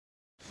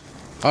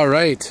All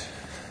right,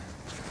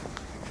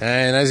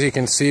 and as you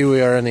can see, we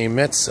are in the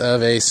midst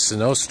of a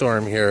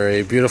snowstorm here,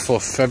 a beautiful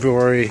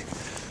February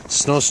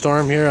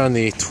snowstorm here on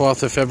the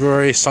 12th of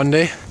February,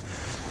 Sunday,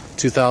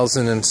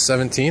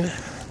 2017.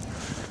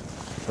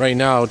 Right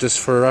now, just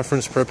for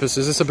reference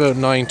purposes, it's about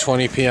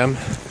 9:20 p.m.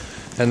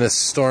 and this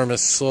storm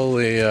is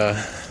slowly, and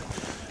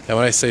when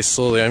I say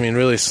slowly, I mean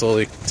really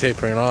slowly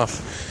tapering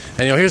off.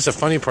 And here's the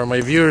funny part,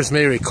 my viewers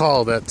may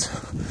recall that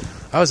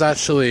I was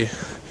actually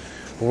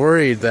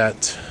worried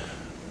that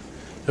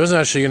there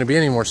wasn't actually going to be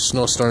any more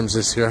snowstorms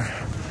this year.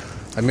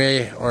 I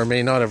may or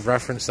may not have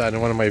referenced that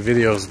in one of my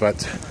videos,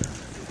 but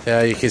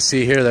yeah, you can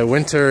see here that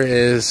winter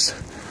is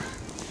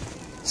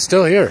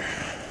still here.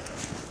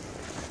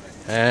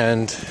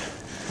 And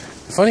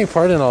the funny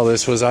part in all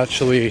this was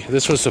actually,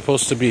 this was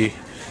supposed to be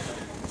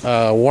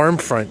a warm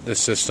front, this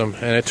system,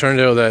 and it turned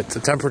out that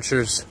the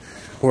temperatures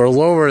were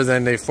lower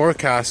than they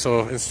forecast,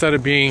 so instead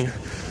of being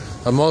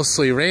a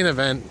mostly rain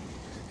event,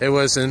 it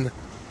was an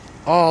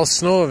all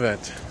snow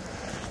event.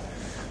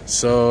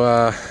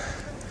 So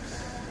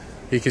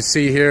you can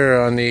see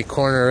here on the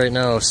corner right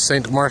now of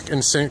St. Mark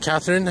and St.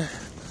 Catherine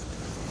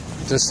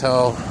just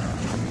how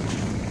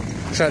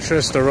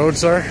treacherous the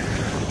roads are.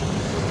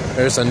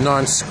 There's a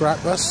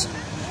non-scrap bus.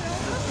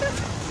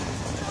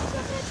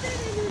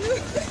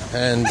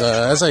 And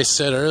as I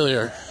said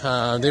earlier,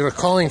 they were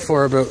calling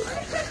for about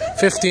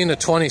 15 to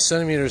 20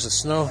 centimeters of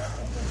snow.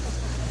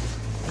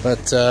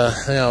 But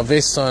you know,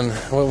 based on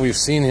what we've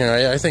seen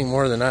here, I think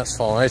more than that's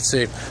fallen. I'd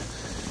say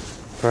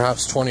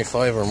perhaps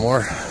 25 or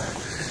more.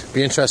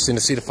 Be interesting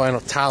to see the final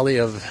tally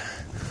of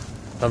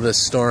this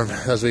storm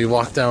as we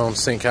walk down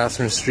St.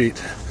 Catherine Street,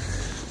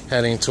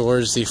 heading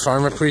towards the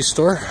Pharmaprix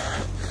store.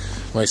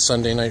 My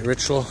Sunday night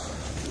ritual.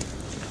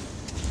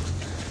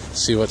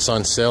 See what's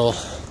on sale.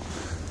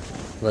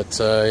 But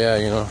yeah,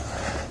 you know.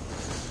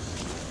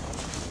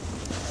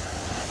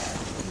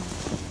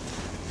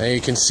 And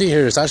you can see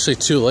here, there's actually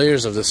two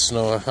layers of this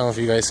snow. I don't know if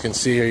you guys can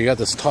see here. You got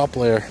this top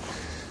layer,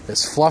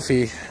 it's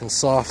fluffy and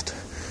soft.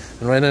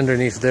 And right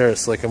underneath there,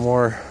 it's like a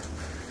more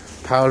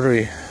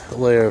powdery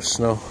layer of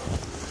snow.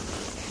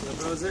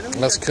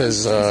 That's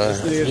because,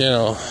 you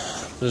know,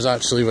 there's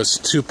actually was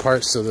two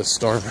parts to this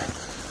storm.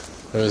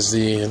 There was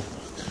the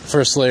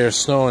first layer of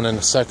snow and then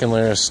the second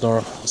layer of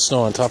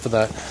snow on top of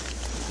that.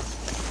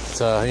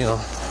 But, you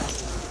know,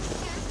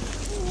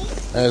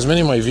 as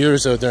many of my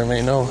viewers out there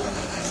may know,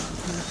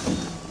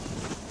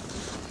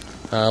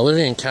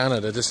 living in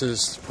Canada, this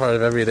is part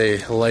of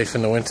everyday life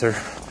in the winter.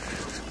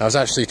 I was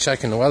actually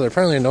checking the weather.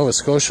 Apparently in Nova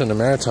Scotia and the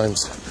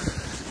Maritimes,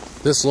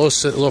 this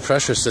low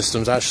pressure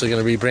system is actually going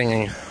to be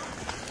bringing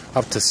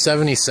up to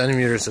 70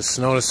 centimeters of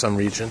snow to some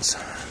regions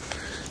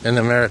in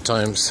the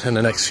Maritimes in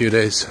the next few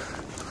days.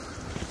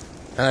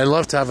 And I'd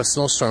love to have a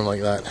snowstorm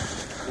like that.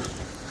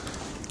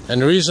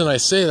 And the reason I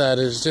say that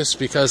is just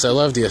because I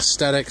love the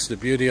aesthetics, the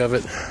beauty of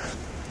it,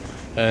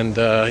 and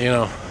you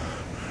know,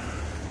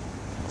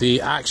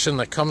 the action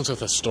that comes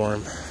with a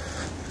storm.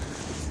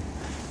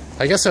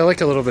 I guess I like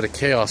a little bit of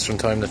chaos from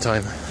time to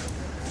time,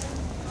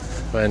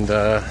 and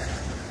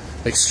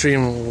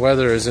extreme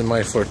weather is in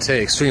my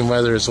forte. Extreme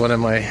weather is one of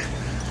my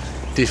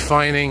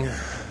defining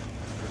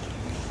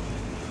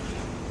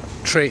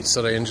traits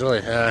that I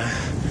enjoy.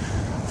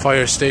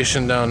 Fire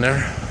station down there,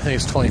 I think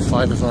it's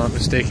 25 if I'm not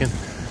mistaken.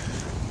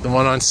 The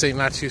one on St.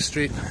 Matthew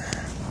Street.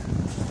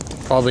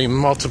 Probably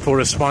multiple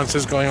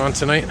responses going on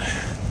tonight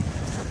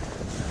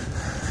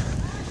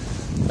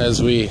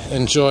as we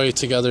enjoy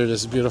together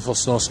this beautiful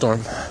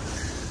snowstorm.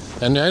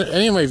 And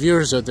any of my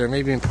viewers out there,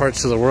 maybe in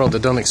parts of the world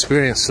that don't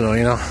experience snow,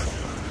 you know,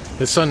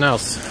 it's something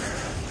else.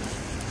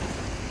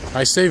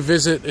 I say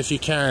visit, if you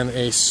can,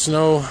 a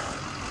snow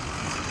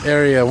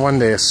area one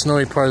day, a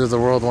snowy part of the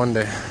world one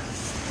day,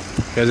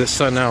 because it's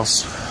something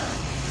else.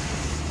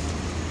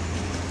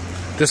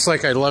 Just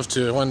like I'd love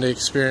to one day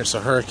experience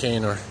a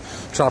hurricane or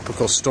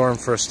tropical storm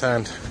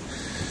firsthand.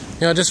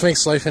 You know, it just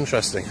makes life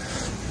interesting.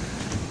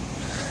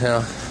 You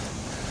know,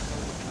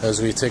 as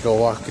we take a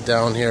walk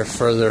down here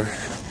further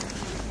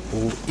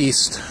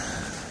east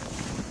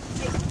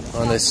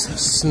on this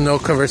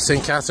snow-covered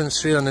St. Catherine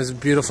Street on this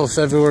beautiful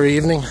February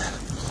evening.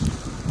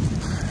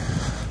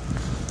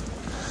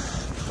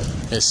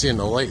 You see in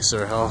the lights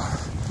there how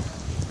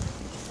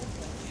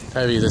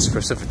heavy this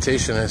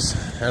precipitation is.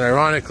 And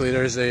ironically,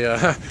 there's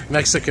a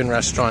Mexican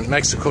restaurant,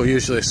 Mexico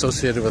usually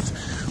associated with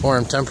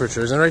warm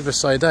temperatures, and right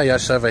beside that you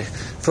actually have a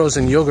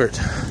frozen yogurt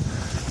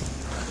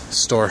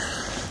store.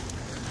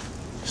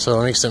 So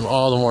it makes them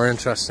all the more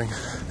interesting.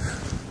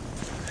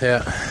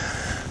 Yeah.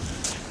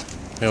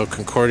 The old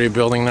Concordia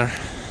building there.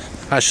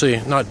 Actually,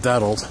 not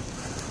that old.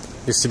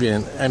 Used to be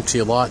an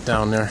empty lot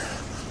down there.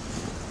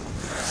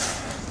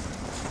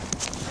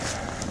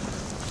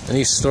 And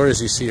these stores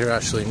you see here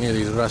actually new,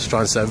 these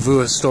restaurants. That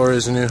Vua store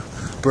is new.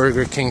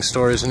 Burger King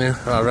store is new.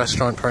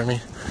 Restaurant, pardon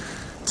me.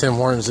 Tim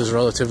Hortons is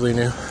relatively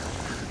new.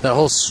 That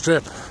whole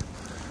strip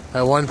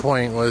at one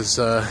point was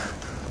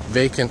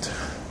vacant.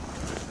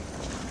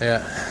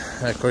 Yeah.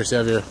 And of course you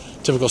have your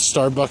typical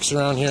Starbucks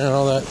around here and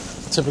all that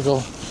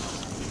typical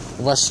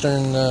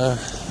Western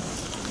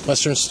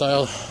Western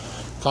style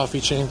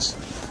coffee chains.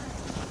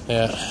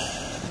 Yeah.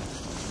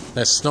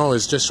 That snow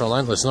is just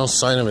relentless. No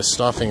sign of it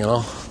stopping at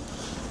all.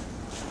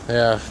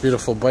 Yeah,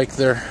 beautiful bike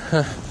there.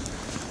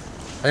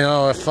 I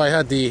know if I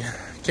had the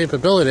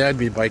capability, I'd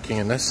be biking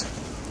in this.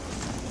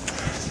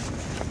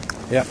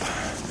 Yep.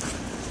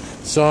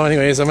 So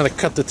anyways, I'm going to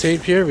cut the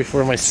tape here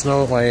before my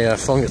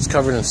phone gets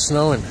covered in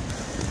snow. And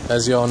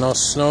as you all know,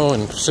 snow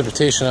and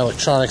precipitation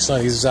electronics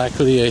not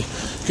exactly a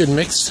good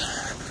mix.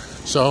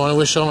 So I want to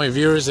wish all my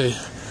viewers a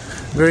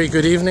very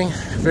good evening,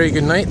 very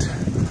good night,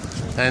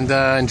 and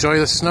enjoy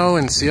the snow,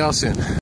 and see y'all soon.